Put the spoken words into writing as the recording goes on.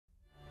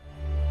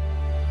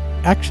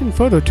Action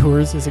Photo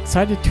Tours is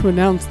excited to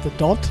announce the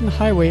Dalton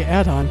Highway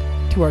add-on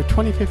to our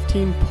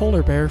 2015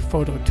 Polar Bear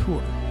Photo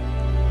Tour.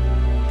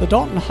 The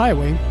Dalton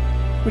Highway,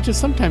 which is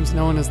sometimes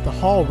known as the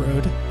Hall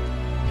Road,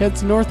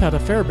 heads north out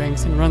of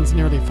Fairbanks and runs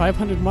nearly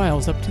 500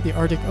 miles up to the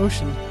Arctic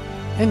Ocean,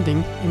 ending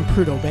in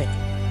Prudhoe Bay.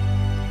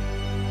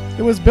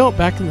 It was built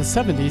back in the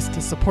 70s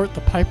to support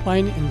the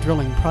pipeline and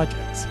drilling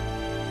projects.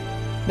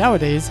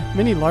 Nowadays,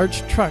 many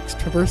large trucks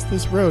traverse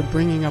this road,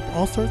 bringing up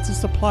all sorts of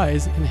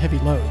supplies and heavy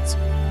loads.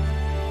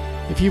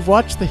 If you've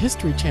watched the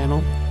History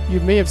Channel,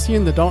 you may have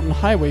seen the Dalton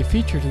Highway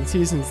featured in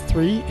seasons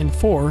 3 and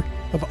 4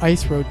 of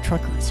Ice Road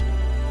Truckers.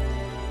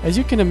 As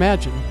you can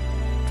imagine,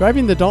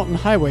 driving the Dalton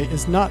Highway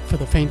is not for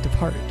the faint of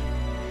heart.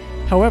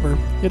 However,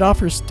 it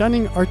offers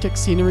stunning Arctic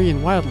scenery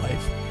and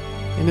wildlife,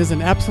 and is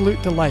an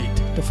absolute delight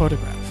to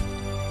photograph.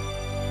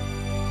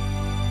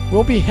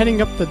 We'll be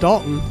heading up the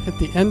Dalton at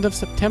the end of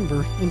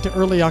September into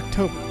early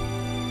October.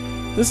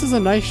 This is a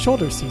nice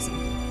shoulder season.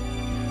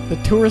 The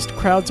tourist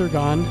crowds are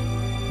gone,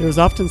 there is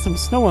often some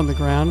snow on the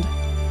ground,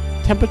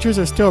 temperatures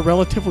are still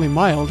relatively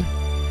mild,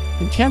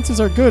 and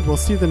chances are good we'll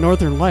see the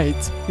northern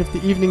lights if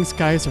the evening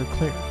skies are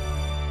clear.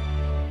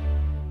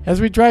 As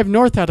we drive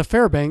north out of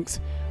Fairbanks,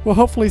 we'll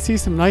hopefully see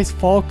some nice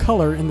fall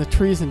color in the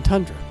trees and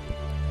tundra.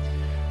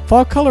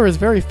 Fall color is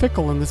very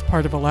fickle in this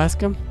part of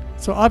Alaska,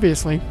 so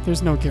obviously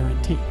there's no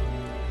guarantee.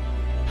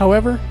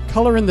 However,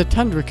 color in the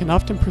tundra can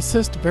often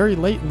persist very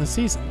late in the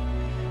season,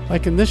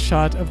 like in this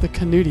shot of the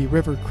Canute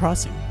River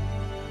crossing.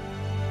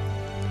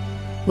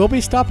 We'll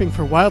be stopping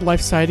for wildlife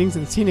sightings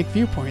and scenic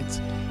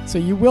viewpoints, so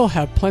you will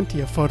have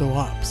plenty of photo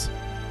ops.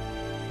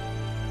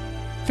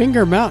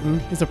 Finger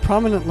Mountain is a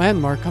prominent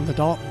landmark on the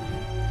Dalton.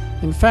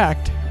 In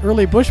fact,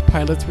 early bush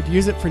pilots would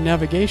use it for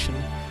navigation,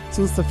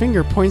 since the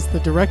finger points the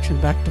direction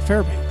back to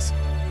Fairbanks.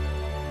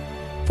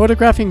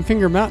 Photographing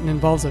Finger Mountain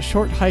involves a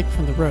short hike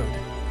from the road.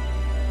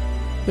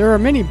 There are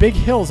many big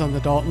hills on the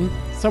Dalton,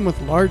 some with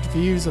large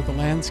views of the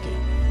landscape.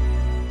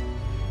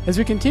 As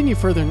we continue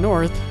further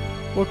north,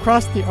 we'll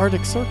cross the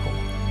Arctic Circle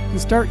and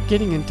start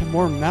getting into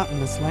more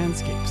mountainous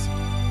landscapes.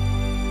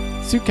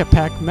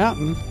 Sukapak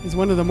Mountain is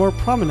one of the more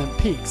prominent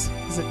peaks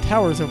as it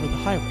towers over the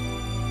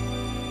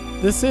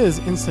highway. This is,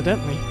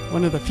 incidentally,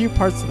 one of the few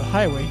parts of the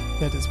highway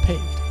that is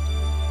paved.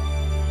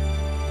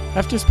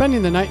 After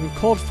spending the night in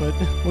Coldfoot,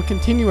 we'll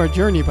continue our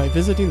journey by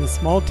visiting the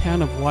small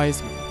town of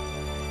Wiseman.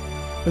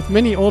 With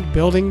many old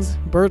buildings,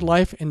 bird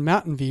life, and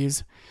mountain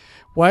views,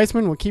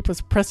 Wiseman will keep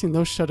us pressing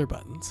those shutter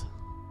buttons.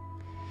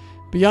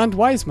 Beyond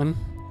Wiseman,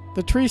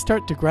 the trees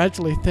start to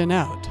gradually thin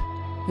out,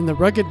 and the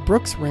rugged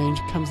Brooks Range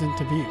comes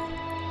into view.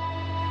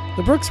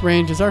 The Brooks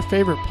Range is our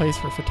favorite place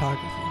for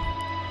photography.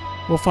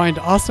 We'll find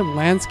awesome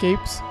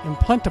landscapes and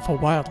plentiful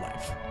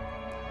wildlife.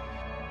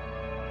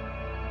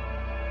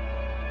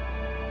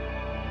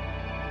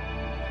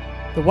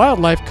 The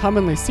wildlife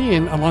commonly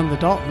seen along the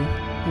Dalton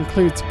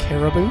includes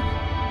caribou,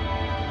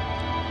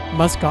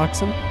 musk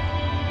oxen,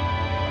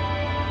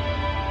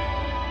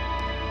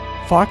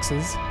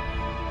 foxes,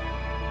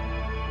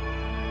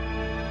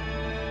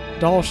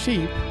 Dall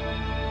sheep,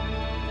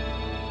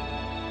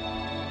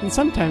 and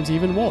sometimes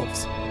even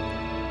wolves.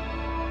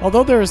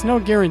 Although there is no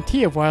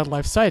guarantee of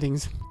wildlife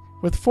sightings,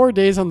 with 4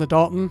 days on the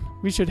Dalton,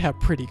 we should have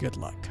pretty good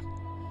luck.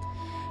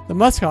 The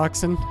musk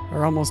oxen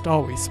are almost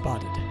always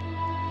spotted,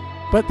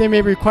 but they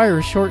may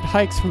require short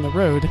hikes from the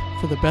road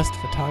for the best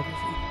photography.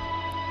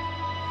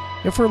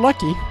 If we're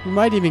lucky, we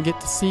might even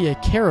get to see a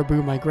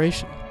caribou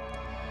migration,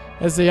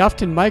 as they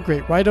often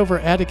migrate right over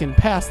Adigan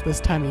Pass this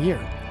time of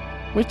year,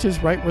 which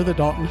is right where the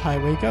Dalton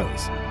Highway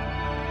goes.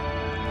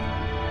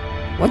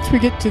 Once we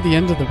get to the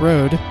end of the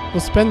road,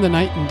 we'll spend the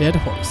night in Dead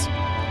Horse.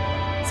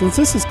 Since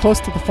this is close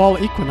to the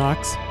fall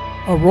equinox,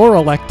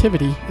 auroral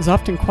activity is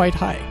often quite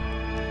high.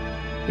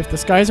 If the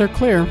skies are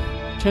clear,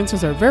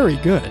 chances are very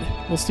good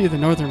we'll see the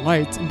northern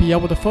lights and be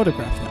able to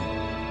photograph them.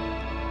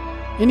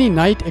 Any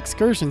night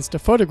excursions to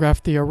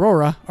photograph the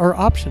aurora are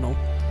optional,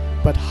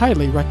 but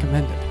highly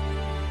recommended.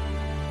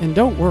 And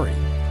don't worry,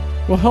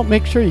 we'll help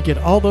make sure you get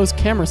all those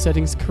camera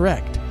settings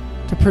correct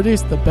to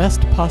produce the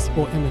best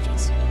possible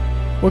images.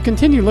 We'll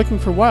continue looking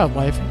for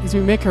wildlife as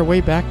we make our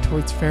way back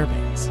towards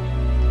Fairbanks.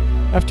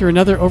 After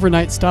another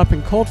overnight stop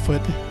in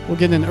Coldfoot, we'll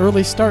get an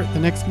early start the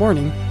next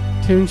morning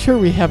to ensure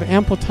we have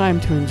ample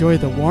time to enjoy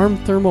the warm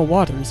thermal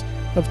waters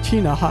of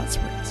Chena Hot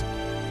Springs.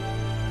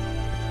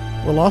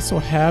 We'll also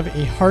have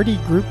a hearty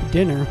group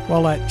dinner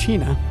while at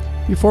Chena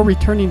before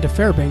returning to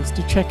Fairbanks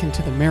to check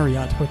into the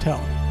Marriott Hotel.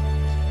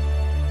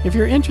 If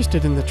you're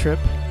interested in the trip,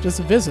 just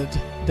visit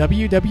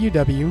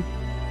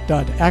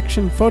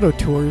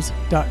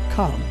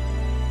www.actionphototours.com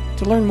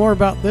to learn more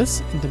about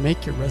this and to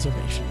make your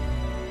reservation.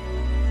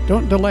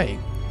 Don't delay.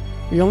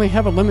 We only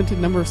have a limited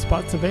number of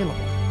spots available.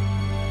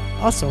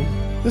 Also,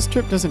 this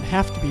trip doesn't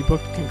have to be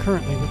booked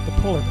concurrently with the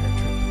Polar Bear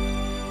trip.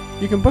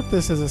 You can book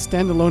this as a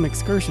standalone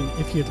excursion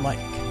if you'd like.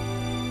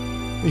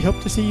 We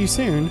hope to see you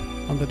soon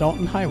on the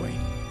Dalton Highway.